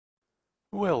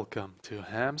Welcome to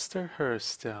Hamster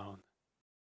Hearthstone.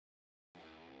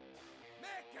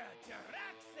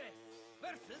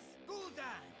 Versus Gul'dan.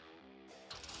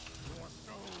 Your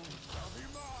soul shall be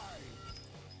mine.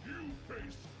 You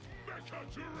face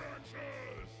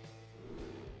Mechajiraxis.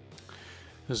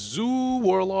 Zoo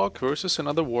Warlock versus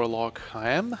another Warlock. I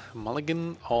am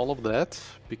mulligan all of that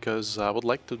because I would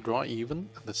like to draw even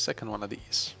the second one of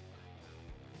these.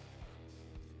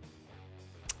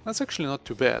 That's actually not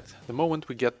too bad. The moment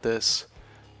we get this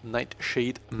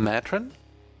Nightshade Matron,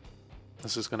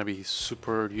 this is gonna be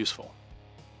super useful.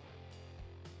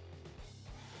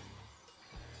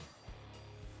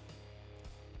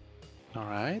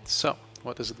 Alright, so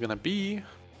what is it gonna be?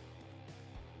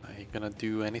 Are you gonna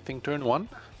do anything turn one?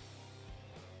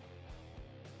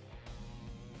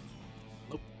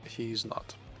 Nope, he's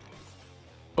not.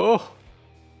 Oh!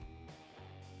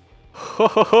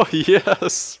 Oh,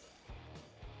 yes!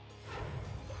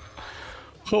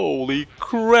 Holy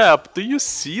crap, do you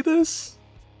see this?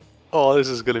 Oh, this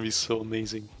is gonna be so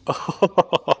amazing.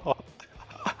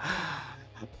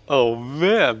 Oh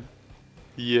man!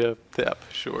 Yeah, tap,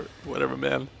 sure, whatever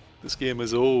man. This game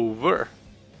is over.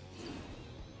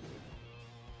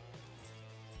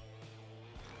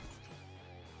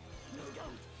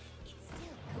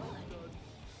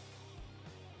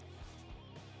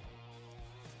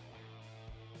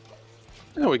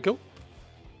 There we go.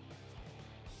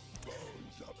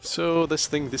 So this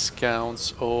thing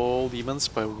discounts all demons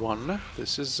by 1.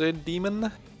 This is a demon.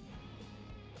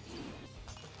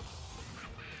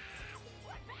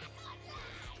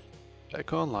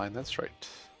 Back online, that's right.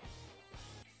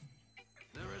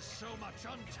 There is so much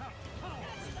untapped power.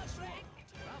 That's right.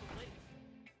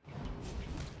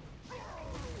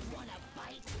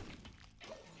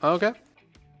 Okay.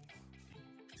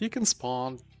 He can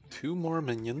spawn 2 more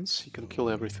minions, he can kill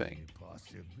everything.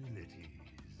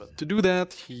 But to do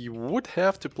that, he would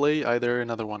have to play either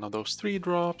another one of those 3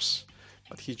 drops,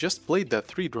 but he just played that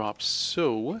 3 drops,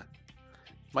 so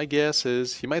my guess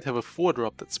is he might have a 4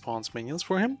 drop that spawns minions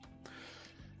for him,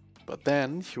 but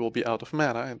then he will be out of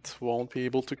mana and won't be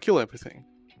able to kill everything.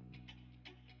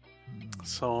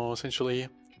 So essentially,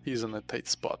 he's in a tight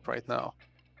spot right now.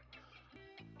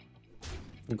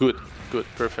 Good, good,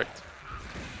 perfect.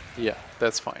 Yeah,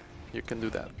 that's fine. You can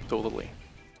do that, totally.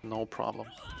 No problem.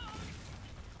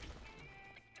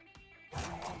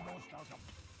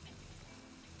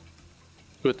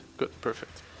 Good, good,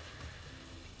 perfect.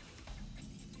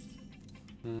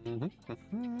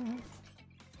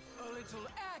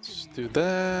 Let's do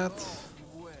that.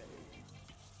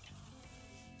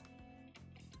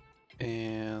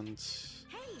 And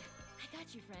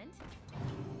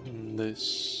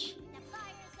this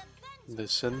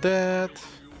and that.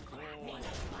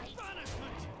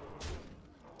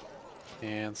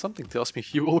 And something tells me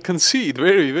he will concede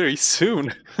very, very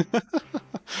soon.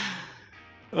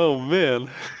 Oh man.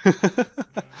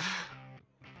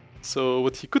 So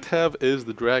what he could have is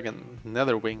the dragon,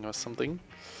 Netherwing or something.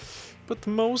 But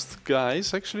most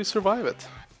guys actually survive it.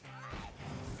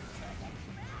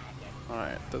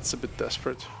 Alright, that's a bit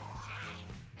desperate.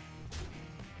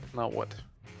 Now what?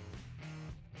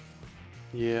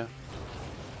 Yeah.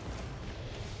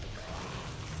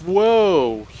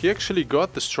 Whoa! He actually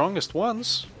got the strongest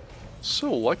ones.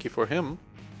 So lucky for him.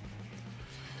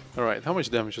 Alright, how much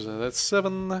damage is that? That's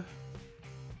 7,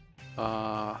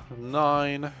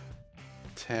 9,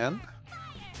 10.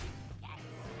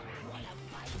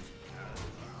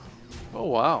 Oh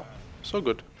wow, so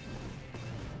good.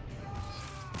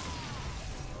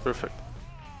 Perfect.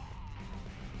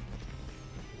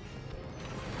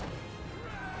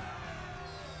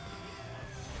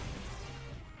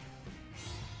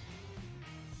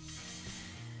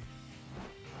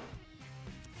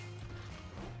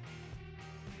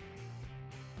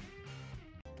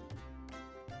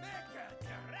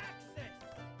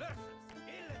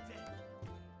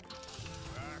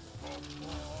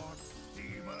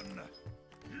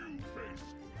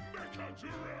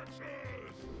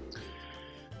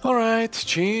 Alright,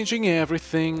 changing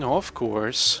everything, of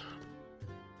course.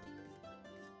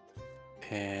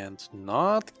 And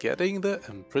not getting the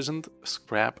imprisoned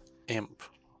scrap imp.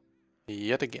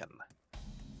 Yet again.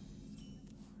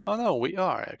 Oh no, we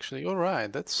are actually.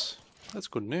 Alright, that's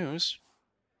good news.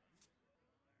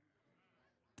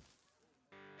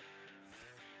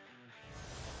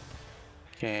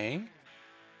 Okay.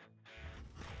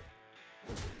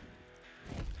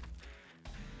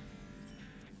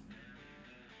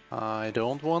 I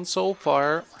don't want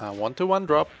Soulfire, I want a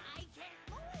 1-drop.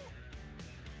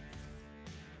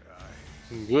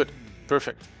 Good,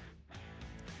 perfect.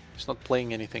 He's not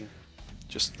playing anything,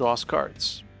 just draws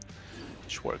cards.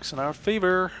 which works in our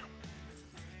favor.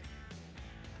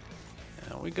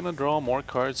 And we're gonna draw more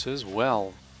cards as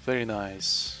well. Very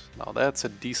nice. Now that's a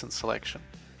decent selection.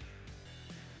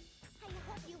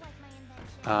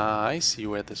 I see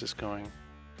where this is going.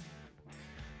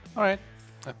 Alright,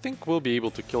 I think we'll be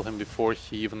able to kill him before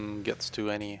he even gets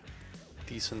to any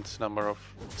decent number of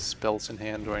spells in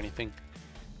hand or anything.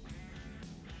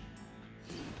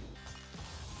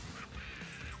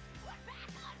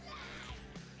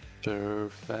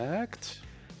 Perfect.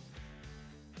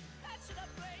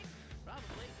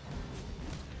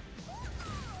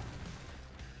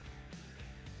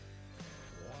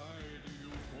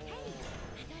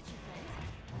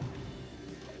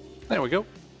 There we go.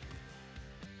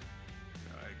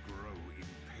 I grow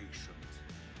impatient.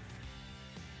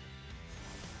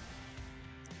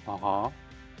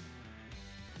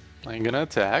 I'm gonna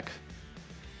attack.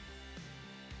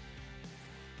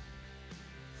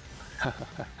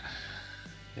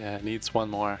 Yeah, it needs one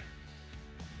more.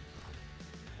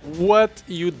 What?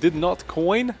 You did not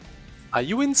coin? Are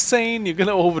you insane? You're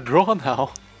gonna overdraw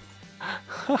now.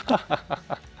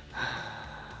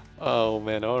 Oh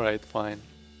man, alright, fine.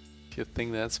 If you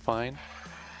think that's fine,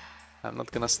 I'm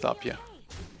not gonna stop you.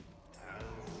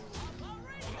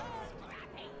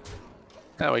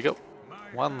 There we go.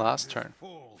 One last turn.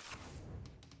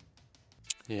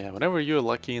 Yeah, whenever you're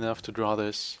lucky enough to draw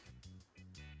this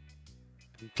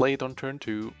and play it on turn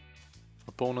 2,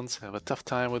 opponents have a tough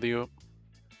time with you.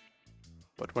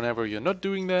 But whenever you're not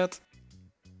doing that,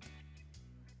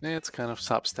 it's kind of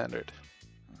substandard.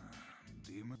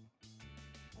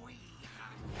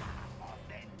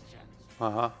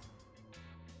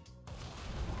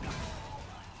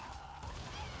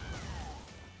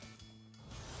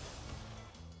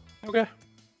 Okay,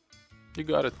 you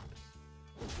got it.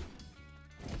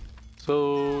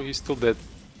 So he's still dead.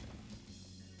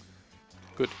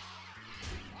 Good.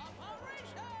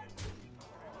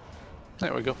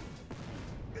 There we go.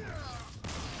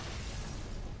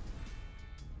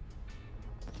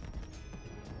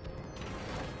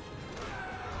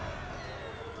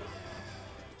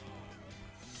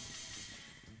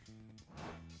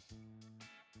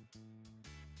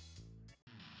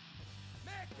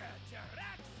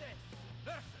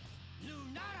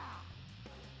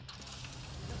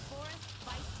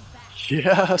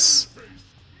 Yes!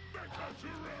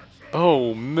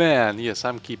 Oh man, yes,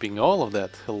 I'm keeping all of that.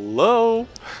 Hello?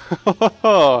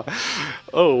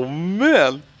 Oh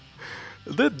man!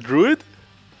 That druid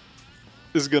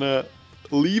is gonna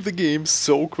leave the game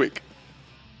so quick.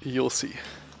 You'll see.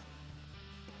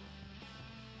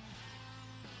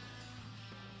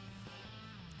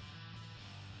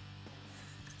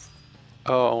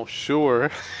 Oh,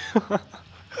 sure.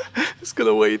 He's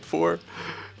gonna wait for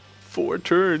 4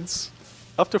 turns.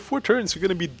 After 4 turns, you're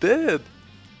gonna be dead.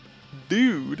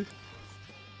 Dude.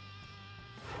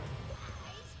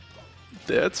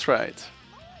 That's right.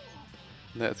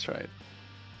 That's right.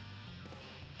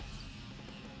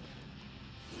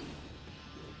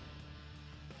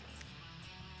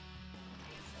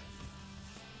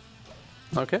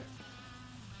 Okay.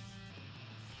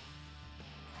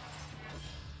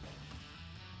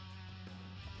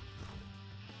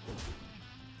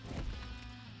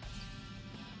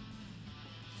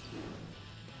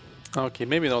 Okay,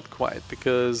 maybe not quite,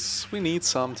 because we need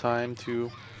some time to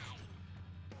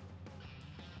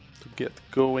get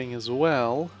going as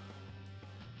well.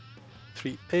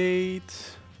 3, 8,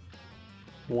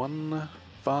 1,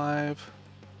 5.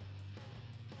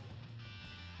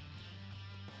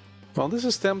 Well, this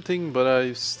is tempting, but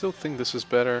I still think this is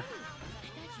better.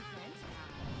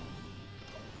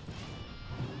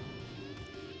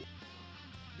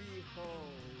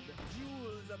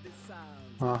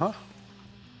 Uh-huh.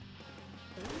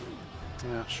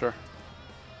 Yeah, sure.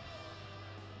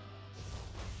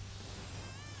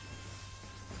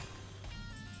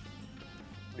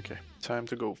 Okay, time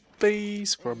to go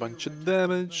face for a bunch of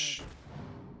damage.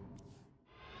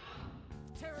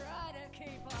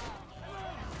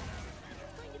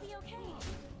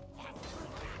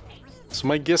 So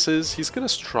my guess is he's gonna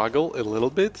struggle a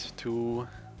little bit to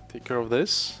take care of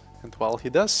this, and while he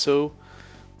does so,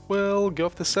 we'll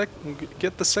get the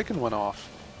second one off.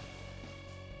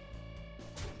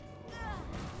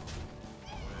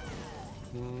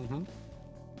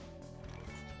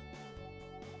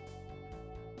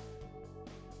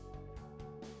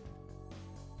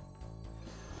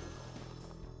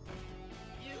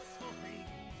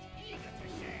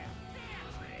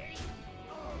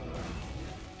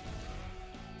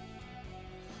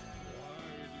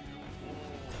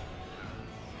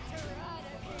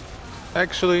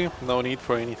 Actually, no need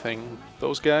for anything.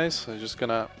 Those guys are just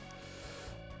gonna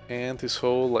And his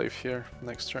whole life here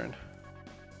next turn.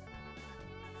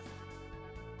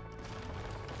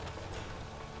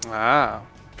 Ah,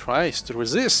 tries to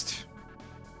resist.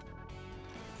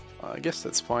 I guess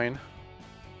that's fine.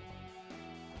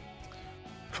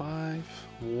 5,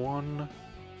 1.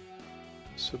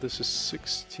 So this is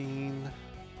 16.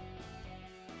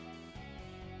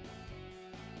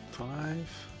 5.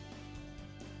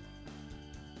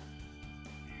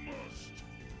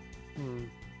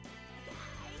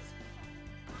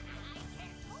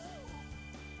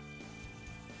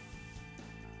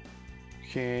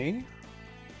 Okay.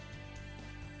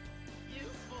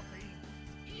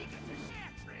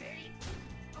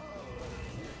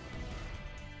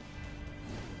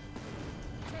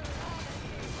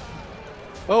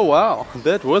 Oh wow,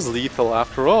 that was lethal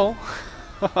after all.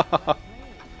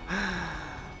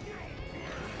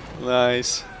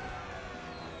 Nice.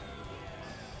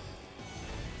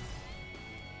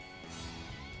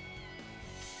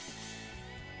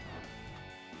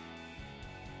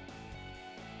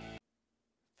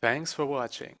 Thanks for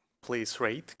watching. Please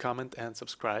rate, comment and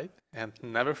subscribe. And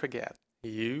never forget,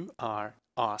 you are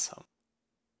awesome.